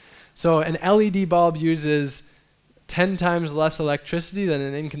tell. So an LED bulb uses 10 times less electricity than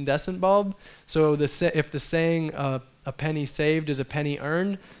an incandescent bulb. So if the saying a penny saved is a penny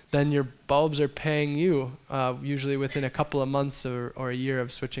earned, then your bulbs are paying you, usually within a couple of months or a year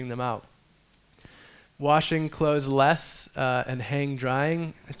of switching them out. Washing clothes less and hang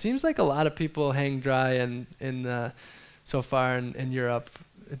drying. It seems like a lot of people hang dry so far in Europe.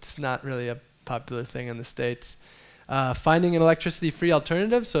 It's not really a popular thing in the States. Finding an electricity-free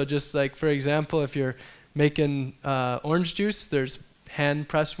alternative. So just like, for example, if you're making orange juice, there's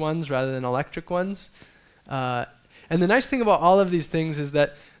hand-pressed ones rather than electric ones. And the nice thing about all of these things is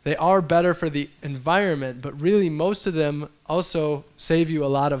that they are better for the environment, but really most of them also save you a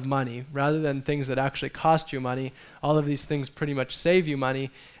lot of money. Rather than things that actually cost you money, all of these things pretty much save you money,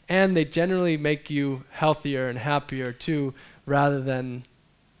 and they generally make you healthier and happier too, rather than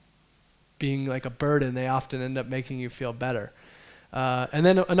being like a burden. They often end up making you feel better. And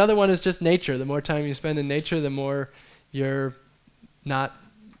then another one is just nature. The more time you spend in nature, the more you're not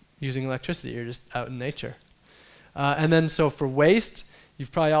using electricity. You're just out in nature. And then so for waste,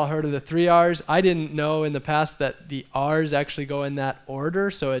 you've probably all heard of the 3 R's. I didn't know in the past that the R's actually go in that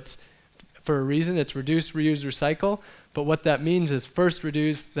order. So it's, for a reason, it's reduce, reuse, recycle. But what that means is first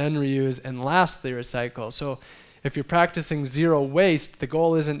reduce, then reuse, and lastly recycle. So if you're practicing zero waste, the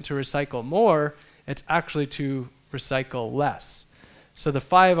goal isn't to recycle more, it's actually to recycle less. So the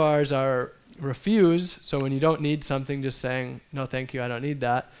 5 R's are refuse. So when you don't need something, just saying, no thank you, I don't need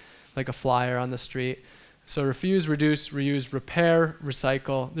that, like a flyer on the street. So refuse, reduce, reuse, repair,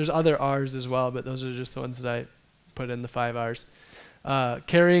 recycle. There's other R's as well, but those are just the ones that I put in the 5 R's.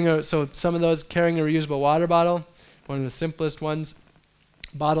 So some of those, carrying a reusable water bottle, one of the simplest ones.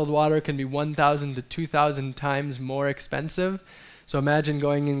 Bottled water can be 1,000 to 2,000 times more expensive. So imagine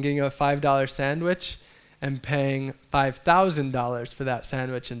going and getting a $5 sandwich and paying $5,000 for that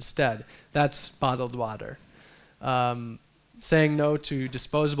sandwich instead. That's bottled water. Saying no to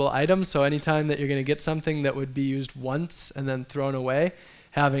disposable items. So anytime that you're going to get something that would be used once and then thrown away,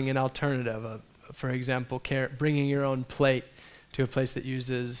 having an alternative. For example, bringing your own plate to a place that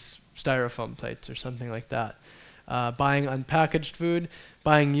uses styrofoam plates or something like that. Buying unpackaged food.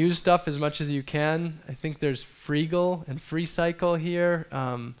 Buying used stuff as much as you can. I think there's Freegal and FreeCycle here.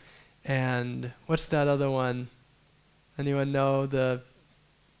 And what's that other one? Anyone know? The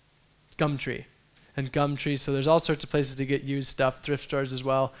Gumtree. And Gumtree. So there's all sorts of places to get used stuff, thrift stores as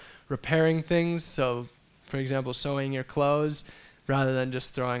well. Repairing things. So, for example, sewing your clothes rather than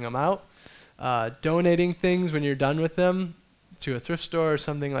just throwing them out. Donating things when you're done with them to a thrift store or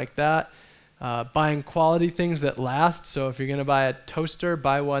something like that. Buying quality things that last. So if you're going to buy a toaster,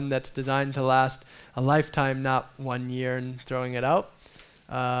 buy one that's designed to last a lifetime, not 1 year and throwing it out.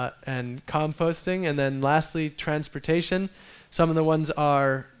 And composting. And then lastly, transportation. Some of the ones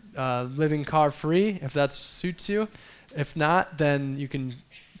are living car free, if that suits you. If not, then you can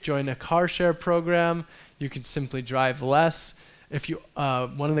join a car share program. You can simply drive less. If you,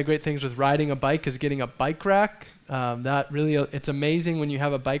 one of the great things with riding a bike is getting a bike rack. That really, it's amazing when you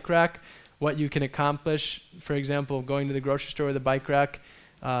have a bike rack, what you can accomplish. For example, going to the grocery store with a bike rack,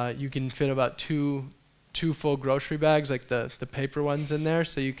 you can fit about two full grocery bags, like the paper ones in there.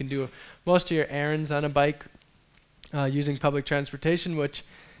 So you can do most of your errands on a bike using public transportation, which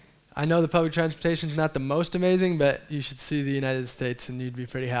I know the public transportation is not the most amazing, but you should see the United States and you'd be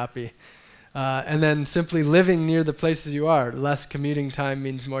pretty happy. And then simply living near the places you are. Less commuting time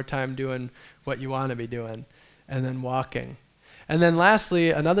means more time doing what you want to be doing, and then walking. And then lastly,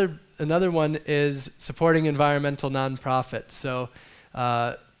 another one is supporting environmental nonprofits. So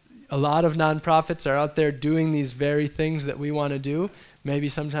a lot of nonprofits are out there doing these very things that we want to do. Maybe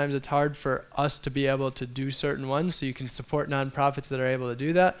sometimes it's hard for us to be able to do certain ones, so you can support nonprofits that are able to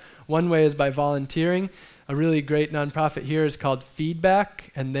do that. One way is by volunteering. A really great nonprofit here is called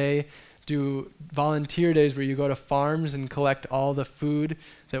Feedback, and they do volunteer days where you go to farms and collect all the food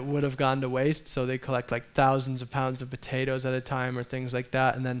that would have gone to waste. So they collect like thousands of pounds of potatoes at a time or things like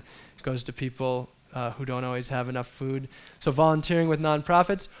that, and then it goes to people who don't always have enough food. So volunteering with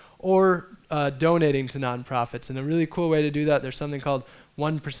nonprofits or donating to nonprofits. And a really cool way to do that, there's something called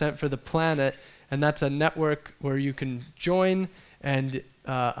 1% for the Planet, and that's a network where you can join, and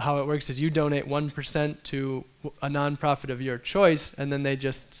how it works is you donate 1% to a nonprofit of your choice, and then they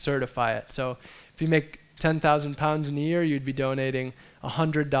just certify it. So if you make 10,000 pounds in a year, you'd be donating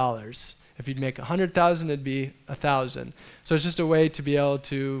 $100. If you'd make 100,000, it'd be 1,000. So it's just a way to be able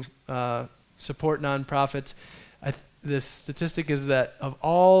to support nonprofits. The statistic is that of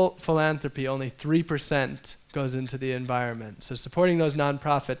all philanthropy, only 3% goes into the environment. So supporting those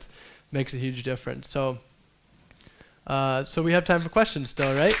nonprofits makes a huge difference. So we have time for questions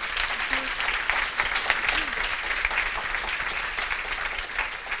still, right?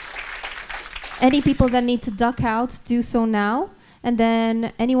 Any people that need to duck out, do so now. And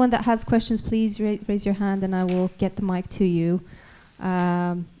then anyone that has questions, please raise your hand and I will get the mic to you.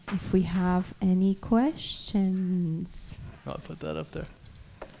 If we have any questions. I'll put that up there.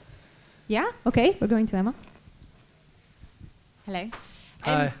 Yeah? Okay, we're going to Emma. Hello.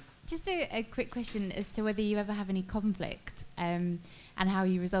 Hi. Just a quick question as to whether you ever have any conflict and how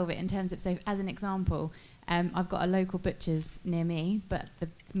you resolve it in terms of, so as an example, I've got a local butcher's near me, but the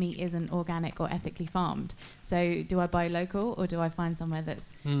meat isn't organic or ethically farmed. So do I buy local or do I find somewhere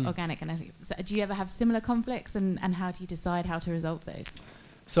that's organic and ethical? So do you ever have similar conflicts, and how do you decide how to resolve those?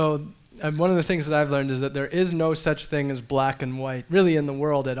 So one of the things that I've learned is that there is no such thing as black and white, really in the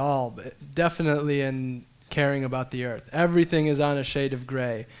world at all, but definitely in caring about the earth. Everything is on a shade of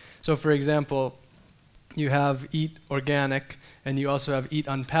gray. So for example, you have eat organic and you also have eat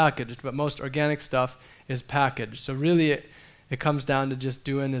unpackaged, but most organic stuff is packaged. So really it comes down to just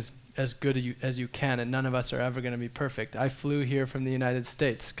doing as good as you can, and none of us are ever going to be perfect. I flew here from the United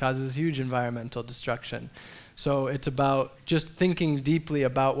States, causes huge environmental destruction. So it's about just thinking deeply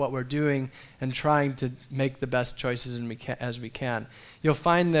about what we're doing and trying to make the best choices as we can. You'll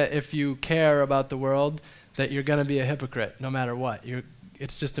find that if you care about the world, that you're going to be a hypocrite no matter what.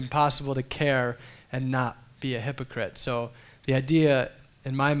 It's just impossible to care and not be a hypocrite. So the idea,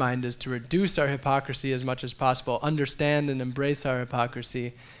 in my mind, is to reduce our hypocrisy as much as possible, understand and embrace our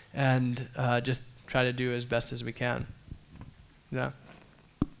hypocrisy, and just try to do as best as we can. Yeah.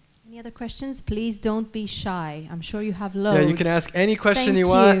 Any other questions? Please don't be shy. I'm sure you have loads. Yeah, you can ask any question you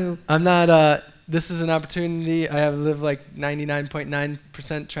want. I'm not, this is an opportunity. I have lived like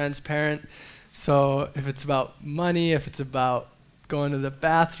 99.9% transparent. So if it's about money, if it's about going to the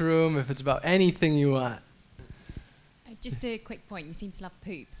bathroom, if it's about anything you want. Just a quick point, you seem to love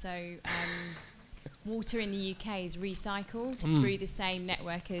poop. So water in the UK is recycled through the same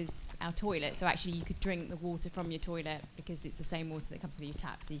network as our toilet. So actually you could drink the water from your toilet because it's the same water that comes with your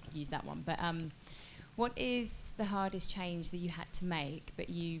tap, so you could use that one. But what is the hardest change that you had to make, but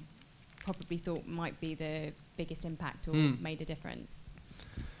you probably thought might be the biggest impact or made a difference?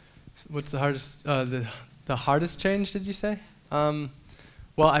 What's the hardest, the hardest change, did you say? Well,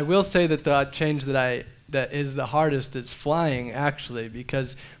 I will say that the change that is the hardest is flying, actually,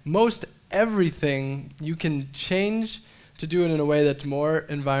 because most everything you can change to do it in a way that's more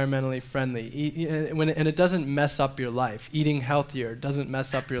environmentally friendly. And it doesn't mess up your life. Eating healthier doesn't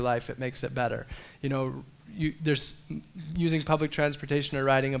mess up your life, it makes it better. You know, there's using public transportation or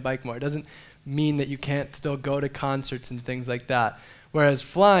riding a bike more. It doesn't mean that you can't still go to concerts and things like that. Whereas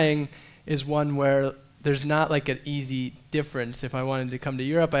flying is one where there's not like an easy difference. If I wanted to come to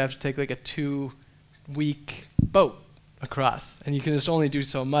Europe, I have to take like a 2-week boat. across. And you can just only do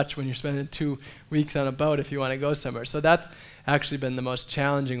so much when you're spending 2 weeks on a boat if you want to go somewhere. So that's actually been the most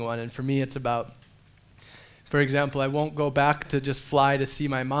challenging one. And for me, it's about, for example, I won't go back to just fly to see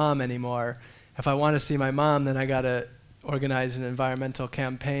my mom anymore. If I want to see my mom, then I got to organize an environmental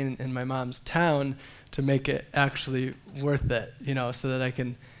campaign in my mom's town to make it actually worth it, you know, so that I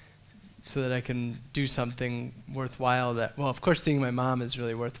can do something worthwhile. That, well, of course, seeing my mom is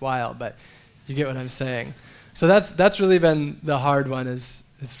really worthwhile, but you get what I'm saying. So that's really been the hard one, is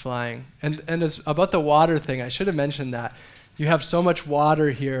flying. And as about the water thing, I should have mentioned that. You have so much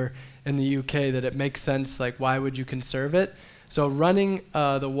water here in the UK that it makes sense, like, why would you conserve it? So running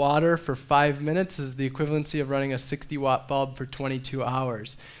the water for 5 minutes is the equivalency of running a 60-watt bulb for 22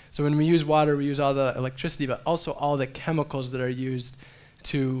 hours. So when we use water, we use all the electricity, but also all the chemicals that are used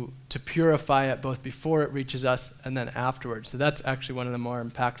to purify it, both before it reaches us and then afterwards. So that's actually one of the more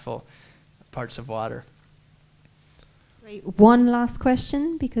impactful parts of water. Great. One last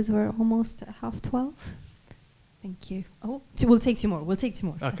question, because we're almost at 12:30. Thank you. Oh, we'll take 2 more. We'll take 2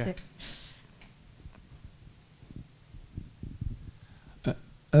 more. Okay. That's it.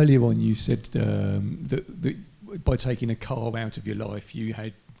 Earlier on, you said that by taking a car out of your life, you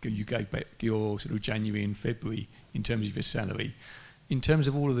gave back your sort of January and February in terms of your salary. In terms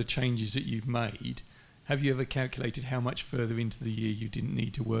of all of the changes that you've made, have you ever calculated how much further into the year you didn't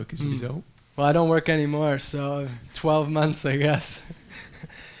need to work as a result? Well, I don't work anymore, so 12 months, I guess.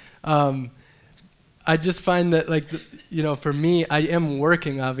 I just find that, like, you know, for me, I am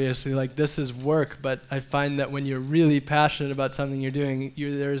working, obviously. Like, this is work, but I find that when you're really passionate about something you're doing,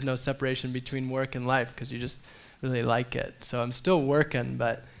 there is no separation between work and life, because you just really like it. So I'm still working,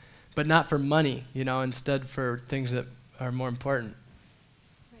 but not for money, you know, instead for things that are more important.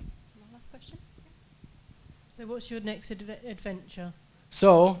 Great. One last question. So what's your next adventure?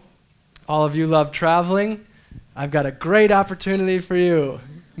 So, all of you love traveling. I've got a great opportunity for you.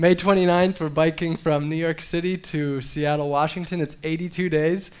 May 29th, we're biking from New York City to Seattle, Washington. It's 82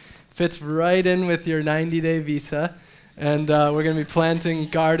 days. Fits right in with your 90-day visa. And we're going to be planting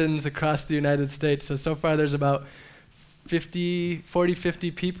gardens across the United States. So far there's about 40,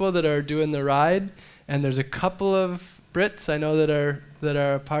 50 people that are doing the ride. And there's a couple of Brits I know that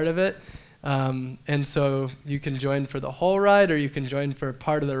are a part of it. And so you can join for the whole ride, or you can join for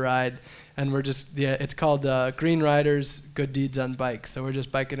part of the ride. And we're just, it's called Green Riders, Good Deeds on Bikes. So we're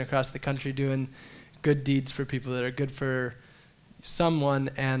just biking across the country doing good deeds for people that are good for someone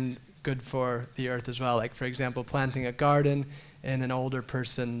and good for the earth as well. Like, for example, planting a garden in an older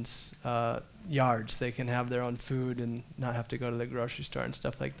person's yard, so they can have their own food and not have to go to the grocery store and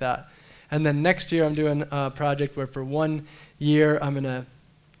stuff like that. And then next year I'm doing a project where for 1 year I'm going to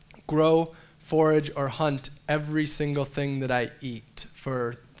grow, forage, or hunt every single thing that I eat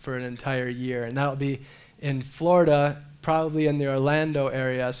for an entire year. And that'll be in Florida, probably in the Orlando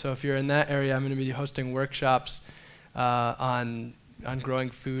area. So if you're in that area, I'm going to be hosting workshops on growing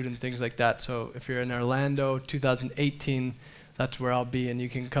food and things like that. So if you're in Orlando, 2018, that's where I'll be, and you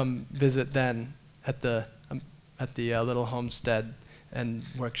can come visit then at the little homestead and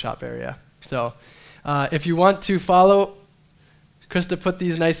workshop area. So if you want to follow, Krista put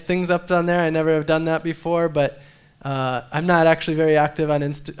these nice things up on there. I never have done that before, but I'm not actually very active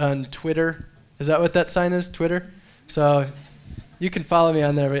on Twitter. Is that what that sign is, Twitter? So you can follow me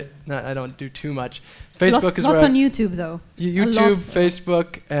on there, but I don't do too much. Facebook is lots on YouTube, though. YouTube,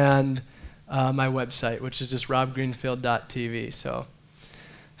 Facebook, and my website, which is just robgreenfield.tv. So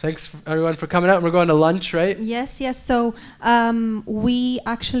thanks, everyone, for coming out. We're going to lunch, right? Yes. So we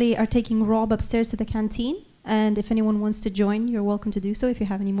actually are taking Rob upstairs to the canteen. And if anyone wants to join, you're welcome to do so if you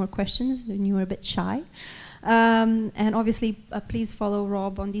have any more questions and you are a bit shy. And obviously, please follow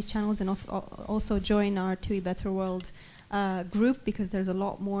Rob on these channels, and also join our TUI Better World group, because there's a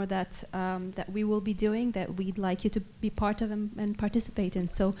lot more that we will be doing that we'd like you to be part of and participate in.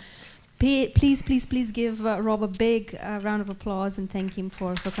 So please give Rob a big round of applause and thank him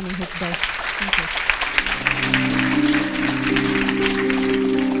for coming here today. Thank you.